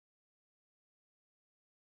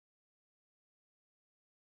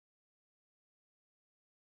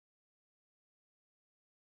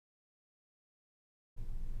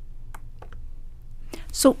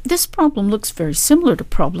So this problem looks very similar to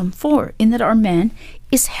problem 4 in that our man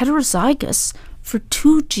is heterozygous for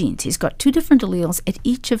 2 genes. He's got 2 different alleles at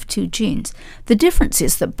each of 2 genes. The difference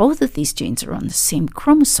is that both of these genes are on the same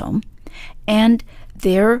chromosome, and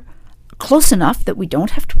they're close enough that we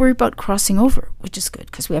don't have to worry about crossing over, which is good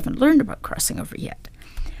because we haven't learned about crossing over yet.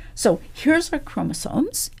 So here's our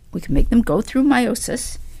chromosomes. We can make them go through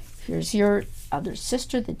meiosis. Here's your other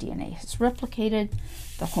sister. The DNA has replicated.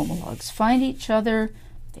 The homologs find each other.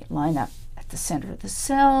 They line up at the center of the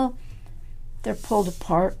cell. They're pulled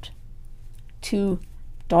apart. 2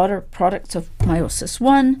 daughter products of meiosis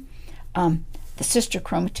 1. The sister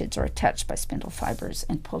chromatids are attached by spindle fibers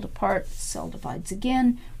and pulled apart. The cell divides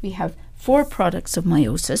again. We have 4 products of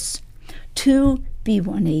meiosis. 2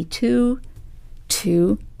 B1A2,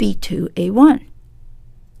 2 B2A1.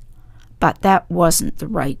 But that wasn't the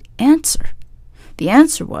right answer. The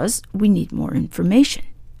answer was we need more information.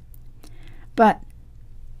 But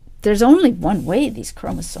there's only one way these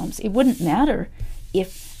chromosomes, it wouldn't matter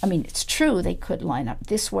if, it's true they could line up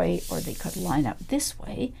this way or they could line up this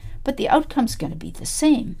way, but the outcome's going to be the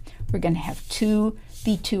same. We're going to have 2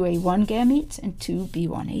 B2A1 gametes and 2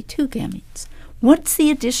 B1A2 gametes. What's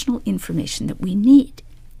the additional information that we need?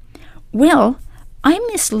 Well, I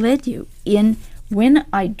misled you in when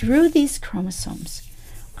I drew these chromosomes.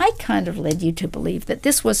 I kind of led you to believe that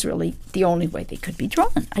this was really the only way they could be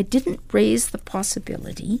drawn. I didn't raise the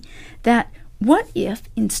possibility that what if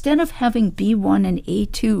instead of having B1 and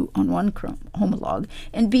A2 on one homolog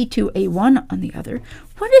and B2A1 on the other,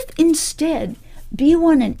 what if instead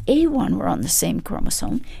B1 and A1 were on the same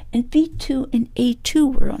chromosome and B2 and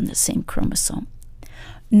A2 were on the same chromosome?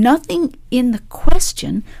 Nothing in the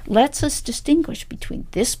question lets us distinguish between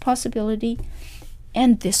this possibility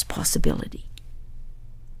and this possibility.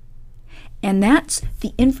 And that's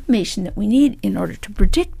the information that we need in order to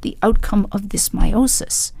predict the outcome of this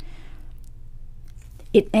meiosis.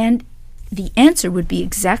 And the answer would be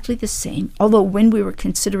exactly the same, although when we were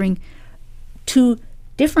considering 2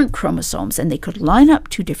 different chromosomes and they could line up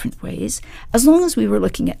 2 different ways, as long as we were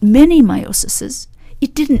looking at many meioses,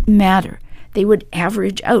 it didn't matter. They would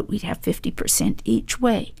average out. We'd have 50% each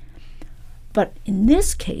way. But in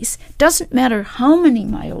this case, it doesn't matter how many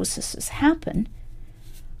meioses happen,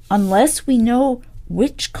 unless we know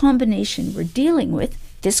which combination we're dealing with,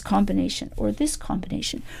 this combination or this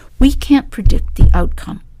combination, we can't predict the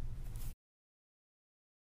outcome.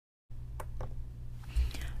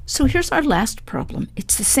 So here's our last problem.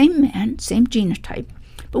 It's the same man, same genotype,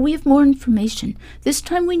 but we have more information. This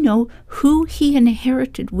time we know who he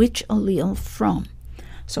inherited which allele from.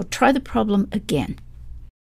 So try the problem again.